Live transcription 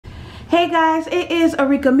Hey guys, it is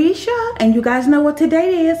Arickamisha, and you guys know what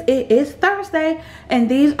today is. It is Thursday, and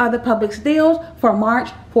these are the Publix deals for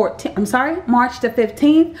March the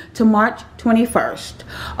 15th to March 21st.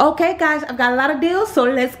 Okay guys, I've got a lot of deals, so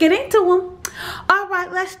let's get into them.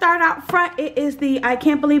 Alright, let's start out front. It is the I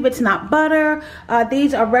Can't Believe It's Not Butter.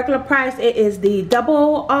 These are regular price. It is the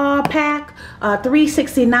double pack,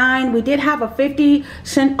 $3.69. We did have a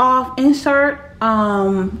 50% off insert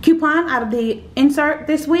coupon out of the insert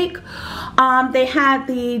this week. They had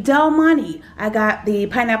the Del Monte. I got the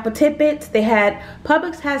pineapple tidbits. They had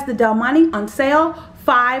Publix has the Del Monte on sale,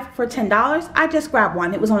 5 for $10. I just grabbed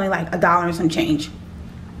one. It was only like $1 and some change.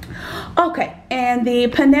 Okay, and the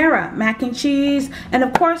Panera mac and cheese, and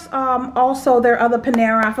of course also their other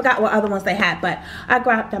Panera. I forgot what other ones they had, but I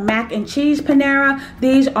grabbed the mac and cheese Panera.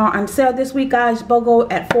 These are on sale this week, guys.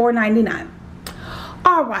 Bogos at $4.99.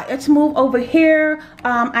 All right, let's move over here.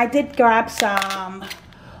 I did grab some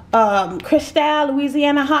Cristal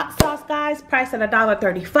Louisiana hot sauce, guys, priced at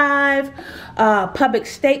 $1.35. Publix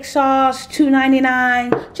steak sauce,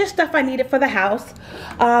 $2.99. Just stuff I needed for the house.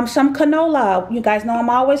 Some canola. You guys know I'm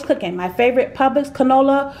always cooking. My favorite Publix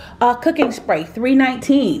canola cooking spray,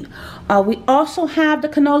 $3.19. We also have the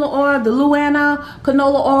canola oil, the Luana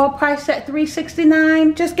canola oil, priced at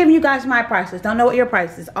 $3.69. Just giving you guys my prices. Don't know what your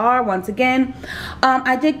prices are. Once again,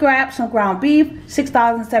 I did grab some ground beef,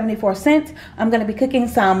 $6.74. I'm going to be cooking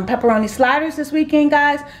some pepperoni sliders this weekend,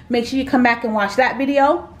 guys. Make sure you come back and watch that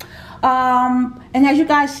video. And as you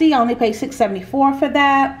guys see, I only paid $6.74 for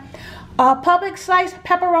that. Publix sliced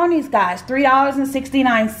pepperonis, guys,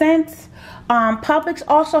 $3.69. Publix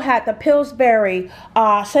also had the Pillsbury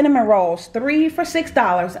cinnamon rolls, 3 for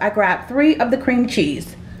 $6. I grabbed 3 of the cream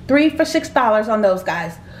cheese, 3 for $6 on those,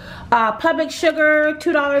 guys. Publix sugar,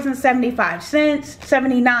 $2.75,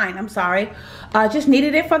 79, I'm sorry. Just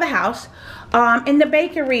needed it for the house. In the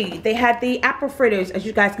bakery, they had the apple fritters. As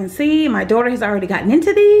you guys can see, my daughter has already gotten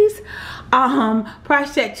into these.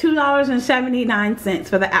 Priced at $2.79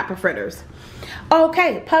 for the apple fritters.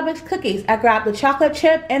 Okay, Publix cookies. I grabbed the chocolate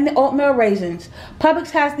chip and the oatmeal raisins.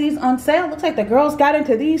 Publix has these on sale. Looks like the girls got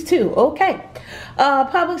into these too. Okay.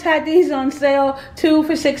 Publix had these on sale, 2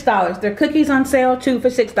 for $6. Their cookies on sale, 2 for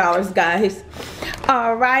 $6, guys.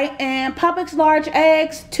 All right, and Publix large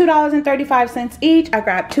eggs, $2.35 each. I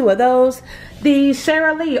grabbed 2 of those. The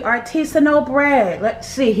Sara Lee artisanal bread. Let's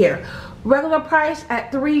see here. Regular price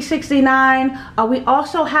at $3.69. We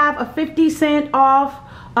also have a 50% off.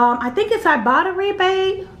 I think it's Ibotta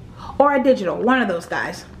rebate or a digital, one of those,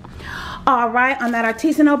 guys. All right, on that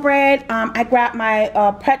artisanal bread, I grabbed my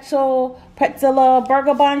Pretzela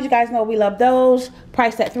burger buns. You guys know we love those.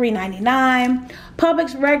 Priced at $3.99.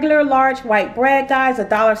 Publix regular large white bread, guys,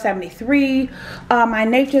 $1.73. My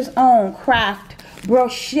Nature's Own Craft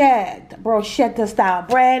bruschetta style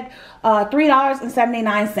bread,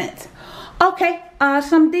 $3.79. Okay,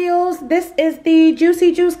 some deals. This is the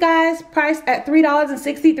Juicy Juice, guys, priced at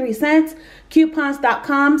 $3.63.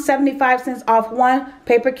 Coupons.com, 75 cents off 1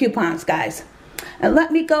 paper coupons, guys. And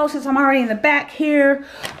let me go, since I'm already in the back here.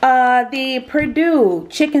 The Purdue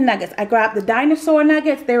chicken nuggets. I grabbed the dinosaur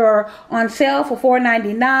nuggets. They were on sale for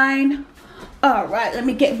 $4.99. All right, let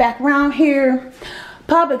me get back around here.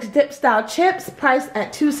 Publix dip style chips, priced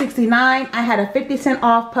at $2.69. I had a 50%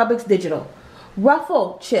 off Publix digital.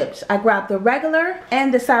 Ruffle chips. I grabbed the regular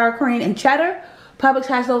and the sour cream and cheddar. Publix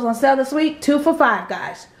has those on sale this week, 2 for $5,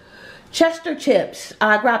 guys. Chester chips.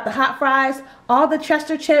 I grabbed the hot fries. All the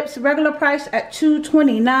Chester chips, regular price at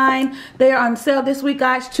 $2.29. They are on sale this week,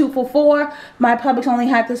 guys, 2 for $4. My Publix only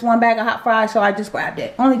had this one bag of hot fries, so I just grabbed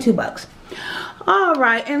it. Only $2. All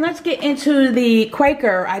right, and let's get into the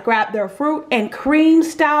Quaker. I grabbed their fruit and cream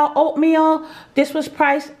style oatmeal. This was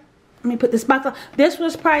priced, let me put this box on. This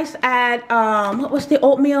was priced at, what was the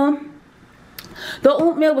oatmeal? The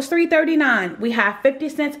oatmeal was $3.39. We have 50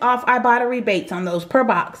 cents off Ibotta rebates on those per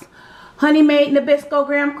box. Honey Made Nabisco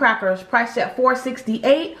graham crackers, priced at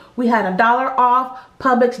 $4.68. We had $1 off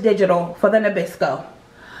Publix digital for the Nabisco.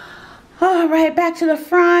 All right, back to the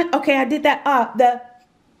front. Okay, I did that.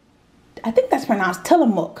 I think that's pronounced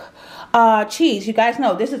Tillamook. Cheese. You guys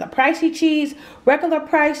know this is a pricey cheese. Regular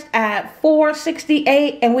priced at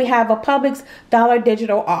 $4.68, and we have a Publix $1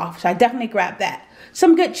 digital off. So I definitely grabbed that.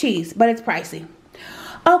 Some good cheese, but it's pricey.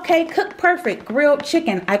 Okay, Cook Perfect grilled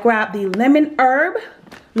chicken. I grabbed the lemon herb.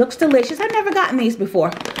 Looks delicious. I've never gotten these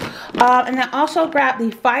before. And I also grabbed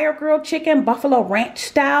the fire grilled chicken buffalo ranch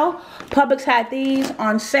style. Publix had these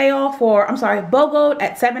on sale for, Bogos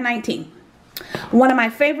at $7.19. One of my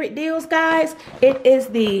favorite deals, guys, it is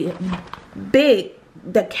the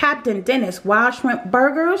Captain Dennis wild shrimp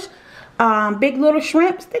burgers. big little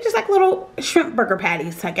shrimps. They're just like little shrimp burger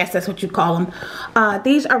patties. I guess that's what you call them.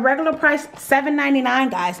 These are regular price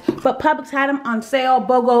 $7.99, guys. But Publix had them on sale.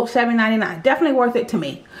 BOGO $7.99. Definitely worth it to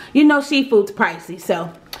me. You know seafood's pricey,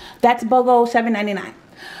 so that's BOGO $7.99.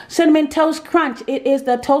 Cinnamon Toast Crunch. It is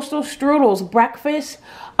the Toaster Strudels breakfast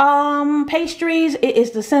pastries. It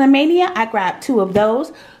is the Cinnamania. I grabbed 2 of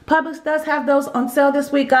those. Publix does have those on sale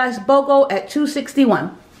this week, guys. BOGO at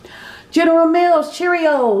 $2.61. General Mills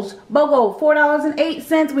Cheerios, BOGO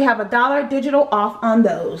 $4.08. We have $1 digital off on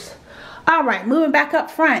those. All right, moving back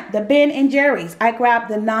up front, the Ben and Jerry's. I grabbed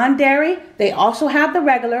the non-dairy. They also have the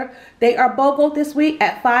regular. They are BOGO this week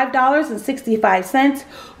at $5.65.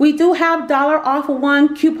 We do have $1 off of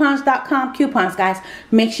 1 coupons.com coupons, guys.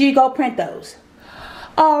 Make sure you go print those.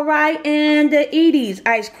 All right, and the Edie's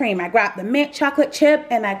ice cream. I grabbed the mint chocolate chip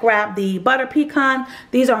and I grabbed the butter pecan.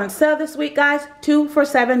 These are on sale this week, guys. 2 for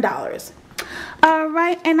 $7. All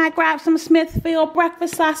right, and I grabbed some Smithfield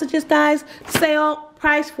breakfast sausages, guys. Sale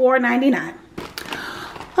price $4.99.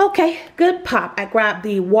 Okay, good pop. I grabbed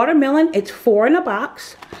the watermelon. It's 4 in a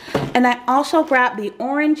box. And I also grabbed the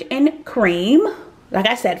orange and cream. Like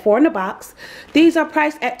I said, 4 in a box. These are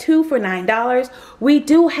priced at 2 for $9. We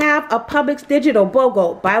do have a Publix digital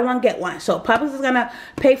BOGO. Buy one, get one. So Publix is going to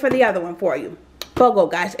pay for the other one for you. BOGO,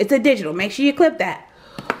 guys. It's a digital. Make sure you clip that.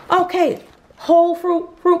 Okay. Whole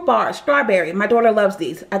fruit bars. Strawberry. My daughter loves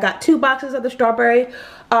these. I got 2 boxes of the strawberry.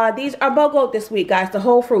 These are BOGO this week, guys. The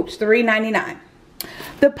whole fruits. $3.99.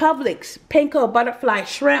 The Publix Panko Butterfly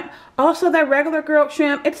Shrimp. Also their regular grilled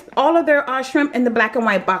shrimp. It's all of their shrimp in the black and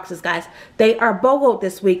white boxes, guys. They are BOGO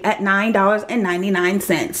this week at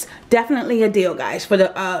 $9.99. Definitely a deal, guys, for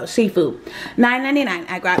the seafood. $9.99.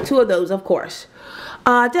 I grabbed 2 of those, of course.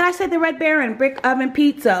 Did I say the Red Baron Brick Oven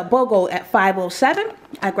Pizza BOGO at $5.07?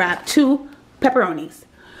 I grabbed 2 pepperonis.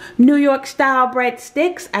 New York Style Bread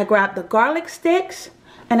Sticks. I grabbed the garlic sticks.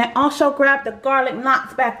 And I also grabbed the garlic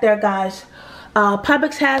knots back there, guys.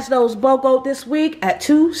 Publix has those BOGO this week at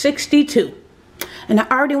 $2.62. And I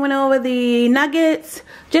already went over the nuggets.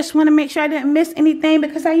 Just want to make sure I didn't miss anything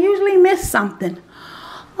because I usually miss something.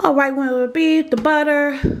 All right, went over the beef, the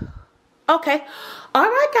butter. Okay. All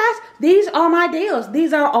right, guys. These are my deals.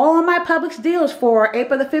 These are all my Publix deals for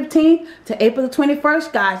April the 15th to April the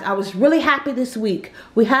 21st, guys. I was really happy this week.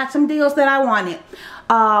 We had some deals that I wanted.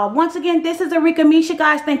 Once again, this is Arickamisha,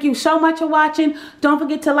 guys. Thank you so much for watching. Don't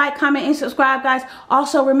forget to like, comment, and subscribe, guys.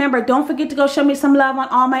 Also, remember, don't forget to go show me some love on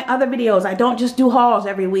all my other videos. I don't just do hauls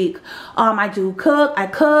every week. I do cook, I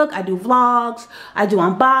do vlogs, I do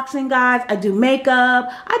unboxing, guys. I do makeup.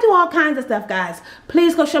 I do all kinds of stuff, guys.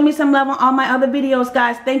 Please go show me some love on all my other videos,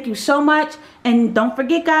 guys. Thank you so much. And don't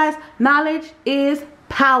forget, guys, knowledge is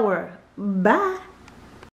power. Bye.